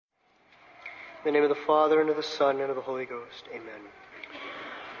In the name of the Father, and of the Son, and of the Holy Ghost. Amen.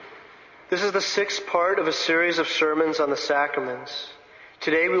 This is the sixth part of a series of sermons on the sacraments.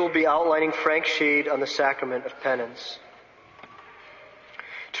 Today we will be outlining Frank's shade on the sacrament of penance.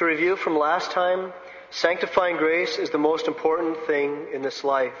 To review from last time, sanctifying grace is the most important thing in this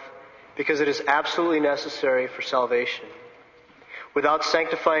life because it is absolutely necessary for salvation. Without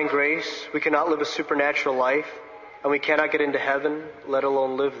sanctifying grace, we cannot live a supernatural life, and we cannot get into heaven, let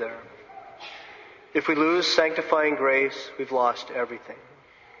alone live there. If we lose sanctifying grace, we've lost everything.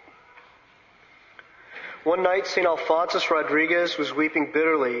 One night, St. Alphonsus Rodriguez was weeping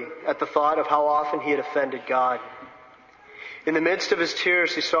bitterly at the thought of how often he had offended God. In the midst of his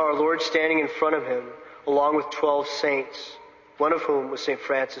tears, he saw our Lord standing in front of him, along with 12 saints, one of whom was St.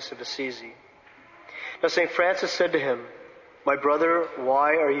 Francis of Assisi. Now St. Francis said to him, "My brother,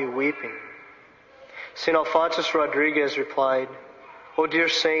 why are you weeping?" St. Alphonsus Rodriguez replied, "O dear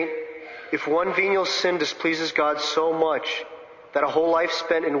saint, if one venial sin displeases God so much that a whole life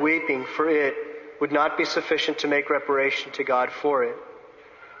spent in weeping for it would not be sufficient to make reparation to God for it,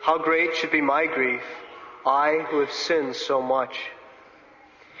 how great should be my grief, I who have sinned so much."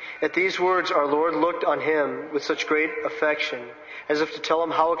 At these words, our Lord looked on him with such great affection, as if to tell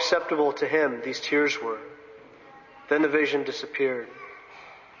him how acceptable to him these tears were. Then the vision disappeared.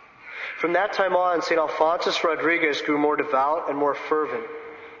 From that time on, St. Alphonsus Rodriguez grew more devout and more fervent,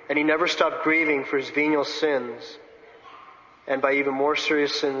 and he never stopped grieving for his venial sins, and by even more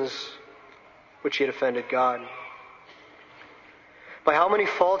serious sins which he had offended God. By how many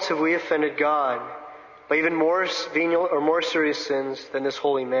faults have we offended God? By even more venial or more serious sins than this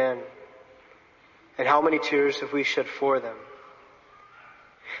holy man. And how many tears have we shed for them?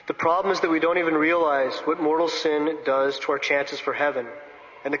 The problem is that we don't even realize what mortal sin does to our chances for heaven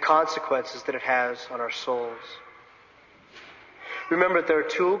and the consequences that it has on our souls. Remember that there are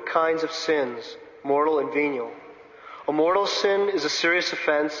two kinds of sins, mortal and venial. A mortal sin is a serious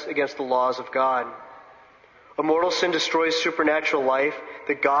offense against the laws of God. A mortal sin destroys supernatural life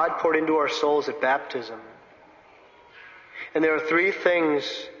that God poured into our souls at baptism. And there are three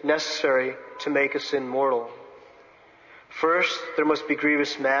things necessary to make a sin mortal. First, there must be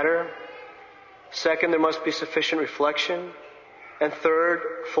grievous matter. Second, there must be sufficient reflection. And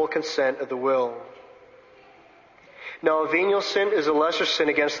third, full consent of the will. Now, a venial sin is a lesser sin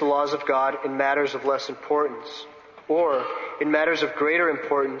against the laws of God in matters of less importance, or in matters of greater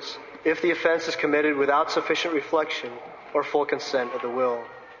importance if the offense is committed without sufficient reflection or full consent of the will.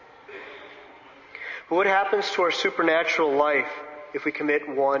 But what happens to our supernatural life if we commit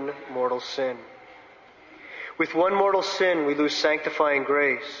one mortal sin? With one mortal sin, we lose sanctifying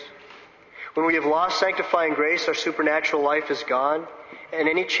grace. When we have lost sanctifying grace, our supernatural life is gone, and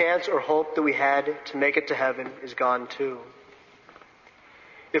any chance or hope that we had to make it to heaven is gone too.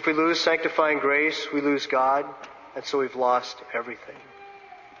 If we lose sanctifying grace, we lose God, and so we've lost everything.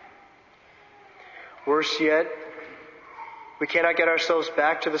 Worse yet, we cannot get ourselves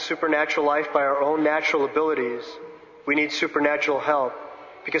back to the supernatural life by our own natural abilities. We need supernatural help,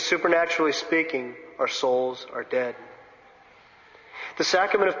 because supernaturally speaking, our souls are dead. The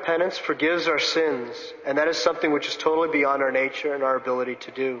sacrament of penance forgives our sins, and that is something which is totally beyond our nature and our ability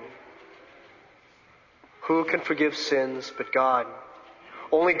to do. Who can forgive sins but God?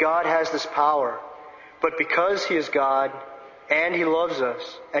 Only God has this power. But because He is God, and He loves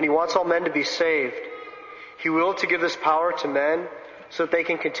us, and He wants all men to be saved, He willed to give this power to men so that they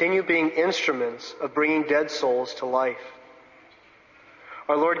can continue being instruments of bringing dead souls to life.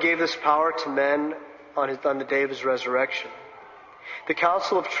 Our Lord gave this power to men on the day of His resurrection. The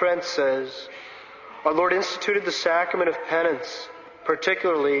Council of Trent says, "Our Lord instituted the sacrament of penance,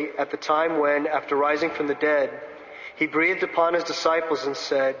 particularly at the time when, after rising from the dead, He breathed upon His disciples and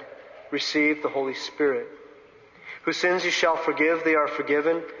said, 'Receive the Holy Spirit. Whose sins you shall forgive, they are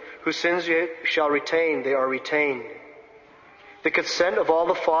forgiven. Whose sins you shall retain, they are retained.' The consent of all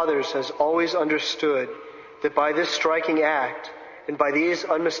the fathers has always understood that by this striking act and by these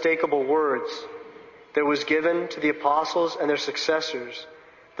unmistakable words, there was given to the apostles and their successors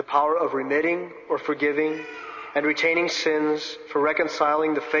the power of remitting or forgiving and retaining sins for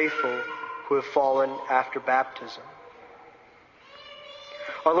reconciling the faithful who have fallen after baptism."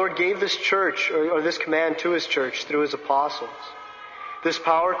 Our Lord gave this church, or this command to His church through His apostles. This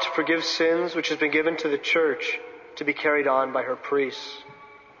power to forgive sins which has been given to the church to be carried on by her priests.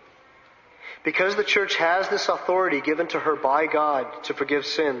 Because the church has this authority given to her by God to forgive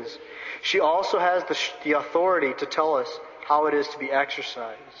sins, she also has the authority to tell us how it is to be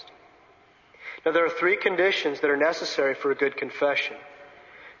exercised. Now, there are three conditions that are necessary for a good confession.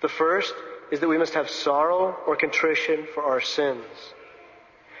 The first is that we must have sorrow or contrition for our sins.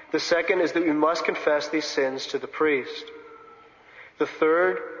 The second is that we must confess these sins to the priest. The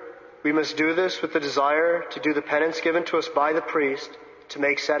third, we must do this with the desire to do the penance given to us by the priest to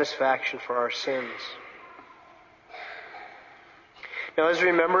make satisfaction for our sins. Now, as we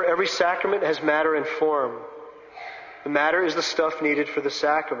remember, every sacrament has matter and form. The matter is the stuff needed for the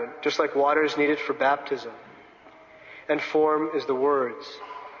sacrament, just like water is needed for baptism. And form is the words.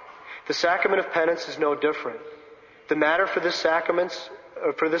 The sacrament of penance is no different. The matter for this sacrament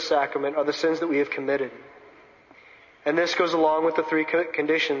are the sins that we have committed. And this goes along with the three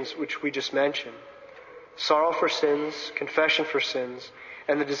conditions which we just mentioned. Sorrow for sins, confession for sins,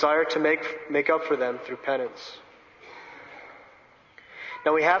 and the desire to make up for them through penance.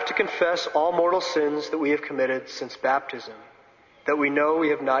 Now we have to confess all mortal sins that we have committed since baptism, that we know we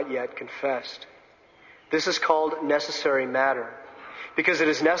have not yet confessed. This is called necessary matter, because it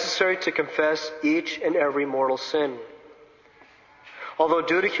is necessary to confess each and every mortal sin. Although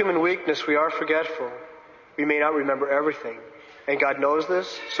due to human weakness we are forgetful, we may not remember everything, and God knows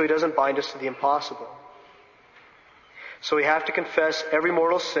this, so He doesn't bind us to the impossible. So we have to confess every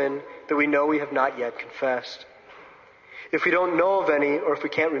mortal sin that we know we have not yet confessed. If we don't know of any, or if we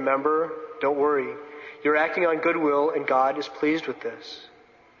can't remember, don't worry. You're acting on goodwill, and God is pleased with this.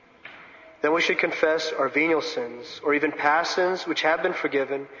 Then we should confess our venial sins, or even past sins which have been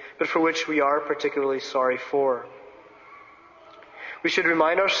forgiven, but for which we are particularly sorry for. We should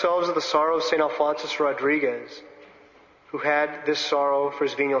remind ourselves of the sorrow of St. Alphonsus Rodriguez, who had this sorrow for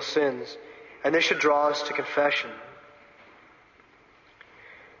his venial sins, and this should draw us to confession.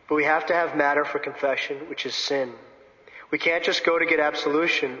 But we have to have matter for confession, which is sin. We can't just go to get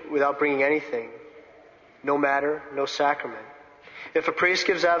absolution without bringing anything. No matter, no sacrament. If a priest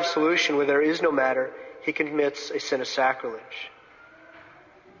gives absolution where there is no matter, he commits a sin of sacrilege.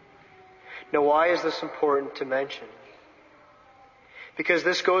 Now, why is this important to mention? Because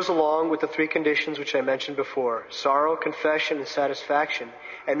this goes along with the three conditions which I mentioned before: sorrow, confession, and satisfaction.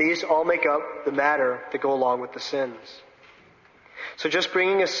 And these all make up the matter that go along with the sins. So just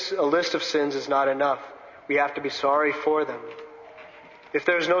bringing a list of sins is not enough. We have to be sorry for them. If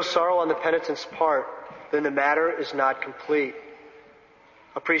there is no sorrow on the penitent's part, then the matter is not complete.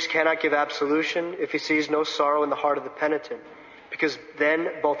 A priest cannot give absolution if he sees no sorrow in the heart of the penitent, because then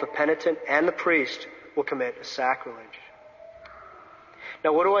both the penitent and the priest will commit a sacrilege.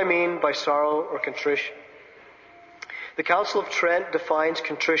 Now, what do I mean by sorrow or contrition? The Council of Trent defines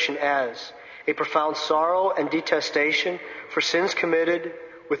contrition as a profound sorrow and detestation for sins committed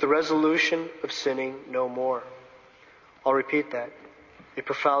with the resolution of sinning no more. I'll repeat that. A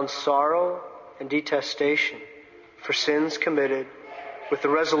profound sorrow and detestation for sins committed with the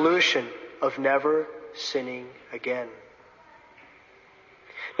resolution of never sinning again.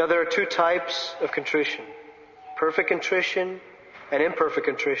 Now, there are two types of contrition: perfect contrition and imperfect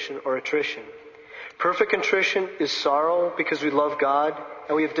contrition or attrition. Perfect contrition is sorrow because we love God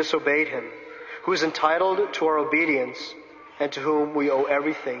and we have disobeyed Him, who is entitled to our obedience and to whom we owe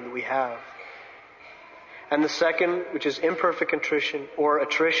everything that we have. And the second, which is imperfect contrition or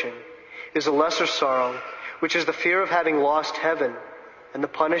attrition, is a lesser sorrow, which is the fear of having lost heaven and the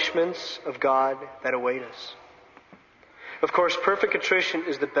punishments of God that await us. Of course, perfect contrition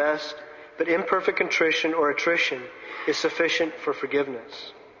is the best, but imperfect contrition or attrition is sufficient for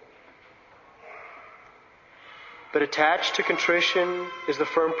forgiveness. But attached to contrition is the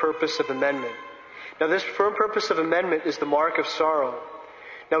firm purpose of amendment. Now, this firm purpose of amendment is the mark of sorrow.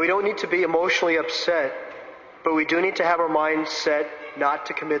 Now, we don't need to be emotionally upset, but we do need to have our mind set not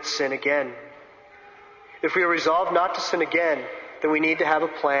to commit sin again. If we are resolved not to sin again, then we need to have a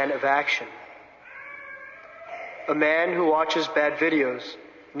plan of action. A man who watches bad videos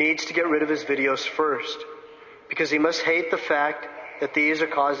needs to get rid of his videos first, because he must hate the fact that these are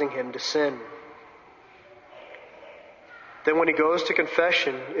causing him to sin. Then when he goes to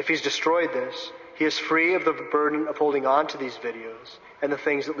confession, if he's destroyed this, he is free of the burden of holding on to these videos and the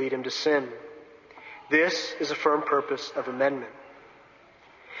things that lead him to sin. This is a firm purpose of amendment.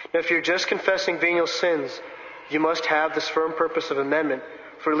 Now, if you're just confessing venial sins, you must have this firm purpose of amendment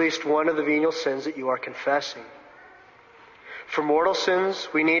for at least one of the venial sins that you are confessing. For mortal sins,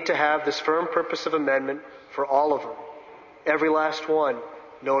 we need to have this firm purpose of amendment for all of them. Every last one,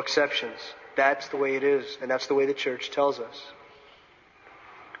 no exceptions. That's the way it is, and that's the way the Church tells us.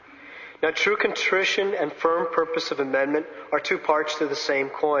 Now, true contrition and firm purpose of amendment are two parts to the same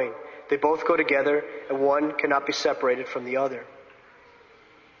coin. They both go together, and one cannot be separated from the other.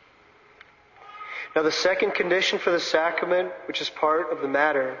 Now, the second condition for the sacrament, which is part of the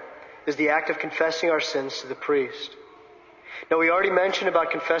matter, is the act of confessing our sins to the priest. Now, we already mentioned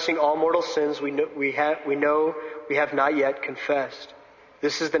about confessing all mortal sins we know we have not yet confessed.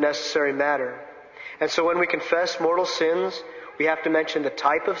 This is the necessary matter. And so when we confess mortal sins, we have to mention the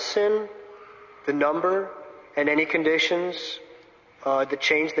type of sin, the number, and any conditions that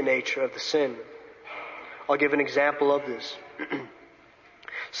change the nature of the sin. I'll give an example of this.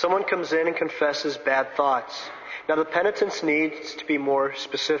 Someone comes in and confesses bad thoughts. Now the penitence needs to be more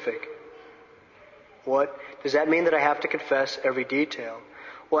specific. What? Does that mean that I have to confess every detail?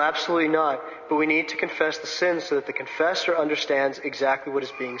 Well, absolutely not. But we need to confess the sin so that the confessor understands exactly what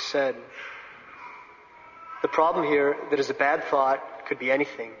is being said. The problem here, that is a bad thought, could be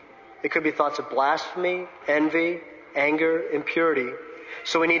anything. It could be thoughts of blasphemy, envy, anger, impurity.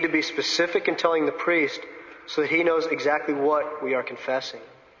 So we need to be specific in telling the priest so that he knows exactly what we are confessing.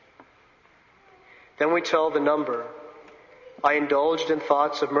 Then we tell the number. I indulged in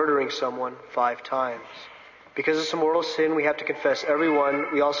thoughts of murdering someone 5 times. Because it's a mortal sin, we have to confess every one.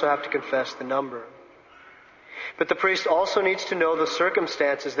 We also have to confess the number. But the priest also needs to know the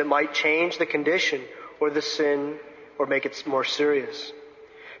circumstances that might change the condition or the sin or make it more serious.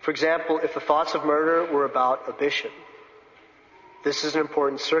 For example, if the thoughts of murder were about a bishop, this is an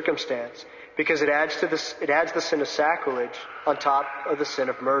important circumstance because it adds the sin of sacrilege on top of the sin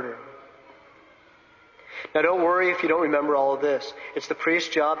of murder. Now don't worry if you don't remember all of this. It's the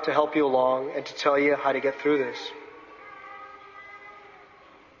priest's job to help you along and to tell you how to get through this.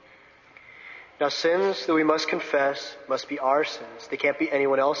 Now sins that we must confess must be our sins. They can't be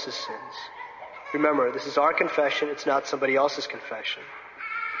anyone else's sins. Remember, this is our confession. It's not somebody else's confession.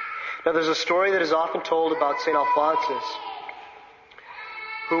 Now there's a story that is often told about St. Alphonsus,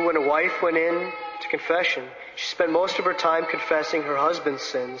 who when a wife went in to confession, she spent most of her time confessing her husband's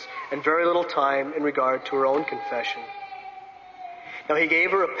sins and very little time in regard to her own confession. Now he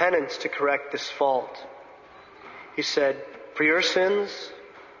gave her a penance to correct this fault. He said, for your sins,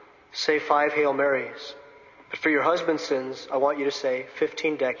 say 5 Hail Marys. But for your husband's sins, I want you to say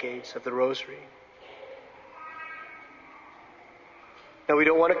 15 decades of the Rosary. Now we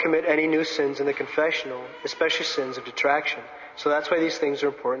don't want to commit any new sins in the confessional, especially sins of detraction. So that's why these things are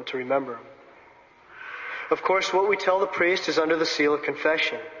important to remember. Of course, what we tell the priest is under the seal of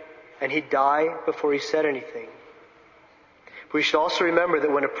confession, and he'd die before he said anything. But we should also remember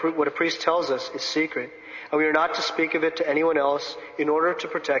that what a priest tells us is secret, and we are not to speak of it to anyone else in order to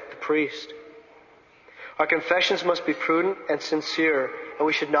protect the priest. Our confessions must be prudent and sincere, and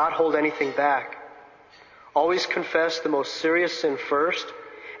we should not hold anything back. Always confess the most serious sin first,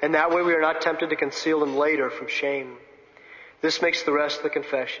 and that way we are not tempted to conceal them later from shame. This makes the rest of the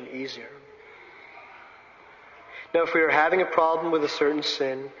confession easier. Now, if we are having a problem with a certain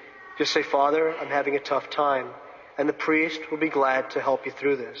sin, just say, Father, I'm having a tough time, and the priest will be glad to help you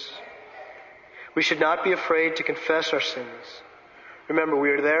through this. We should not be afraid to confess our sins. Remember, we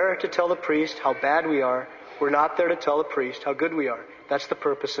are there to tell the priest how bad we are. We're not there to tell the priest how good we are. That's the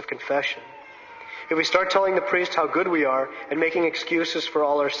purpose of confession. If we start telling the priest how good we are and making excuses for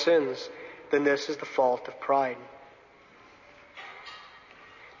all our sins, then this is the fault of pride.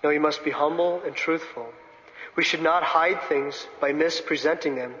 No, we must be humble and truthful. We should not hide things by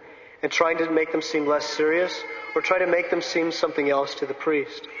mispresenting them and trying to make them seem less serious or try to make them seem something else to the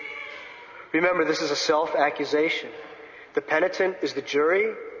priest. Remember, this is a self-accusation. The penitent is the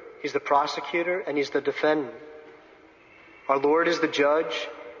jury, he's the prosecutor, and he's the defendant. Our Lord is the judge,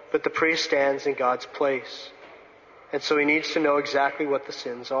 but the priest stands in God's place. And so he needs to know exactly what the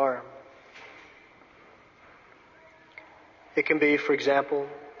sins are. It can be, for example,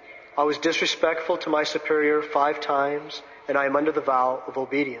 I was disrespectful to my superior 5 times, and I am under the vow of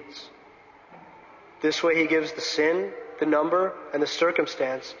obedience. This way he gives the sin, the number, and the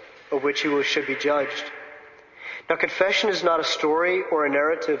circumstance of which he should be judged. Now, confession is not a story or a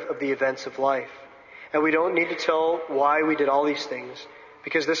narrative of the events of life. And we don't need to tell why we did all these things,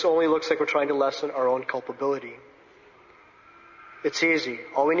 because this only looks like we're trying to lessen our own culpability. It's easy.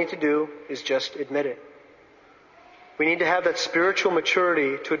 All we need to do is just admit it. We need to have that spiritual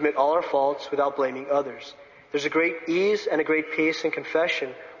maturity to admit all our faults without blaming others. There's a great ease and a great peace in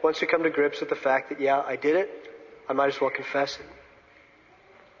confession once we come to grips with the fact that, yeah, I did it, I might as well confess it.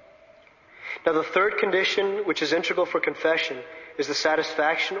 Now, the third condition, which is integral for confession, is the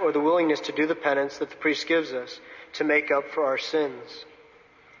satisfaction or the willingness to do the penance that the priest gives us to make up for our sins.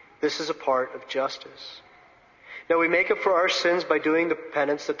 This is a part of justice. Now, we make up for our sins by doing the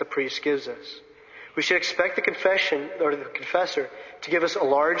penance that the priest gives us. We should expect the confession or the confessor to give us a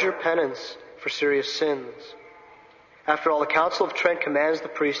larger penance for serious sins. After all, the Council of Trent commands the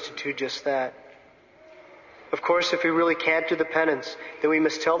priest to do just that. Of course, if we really can't do the penance, then we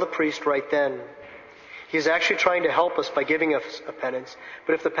must tell the priest right then. He is actually trying to help us by giving us a penance,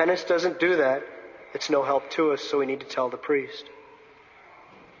 but if the penance doesn't do that, it's no help to us, so we need to tell the priest.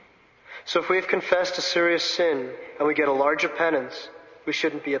 So if we have confessed a serious sin and we get a larger penance, we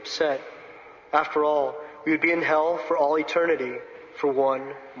shouldn't be upset. After all, we would be in hell for all eternity for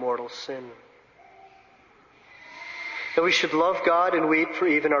one mortal sin. That we should love God and weep for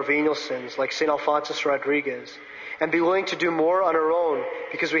even our venial sins, like St. Alphonsus Rodriguez, and be willing to do more on our own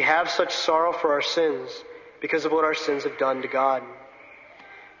because we have such sorrow for our sins, because of what our sins have done to God.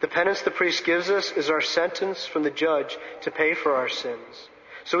 The penance the priest gives us is our sentence from the judge to pay for our sins.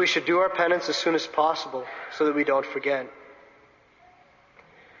 So we should do our penance as soon as possible so that we don't forget.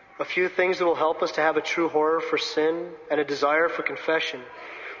 A few things that will help us to have a true horror for sin and a desire for confession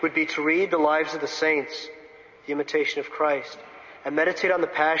would be to read the lives of the saints, the imitation of Christ, and meditate on the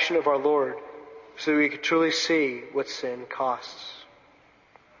passion of our Lord so that we could truly see what sin costs.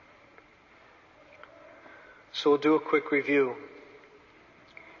 So we'll do a quick review.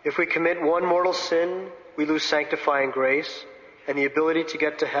 If we commit one mortal sin, we lose sanctifying grace, and the ability to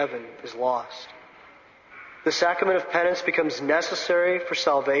get to heaven is lost. The sacrament of penance becomes necessary for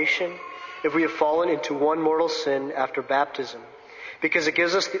salvation if we have fallen into one mortal sin after baptism, because it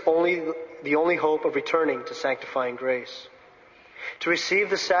gives us the only hope of returning to sanctifying grace. To receive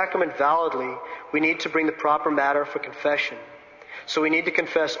the sacrament validly, we need to bring the proper matter for confession. So we need to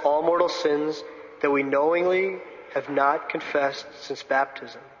confess all mortal sins that we knowingly have not confessed since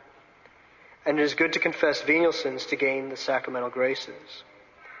baptism. And it is good to confess venial sins to gain the sacramental graces.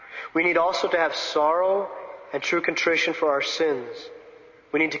 We need also to have sorrow and true contrition for our sins.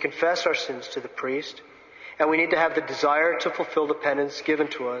 We need to confess our sins to the priest, and we need to have the desire to fulfill the penance given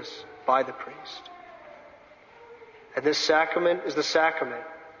to us by the priest. And this sacrament is the sacrament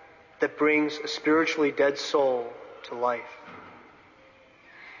that brings a spiritually dead soul to life.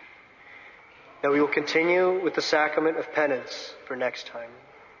 Now we will continue with the sacrament of penance for next time.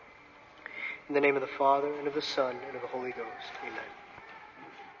 In the name of the Father, and of the Son, and of the Holy Ghost. Amen.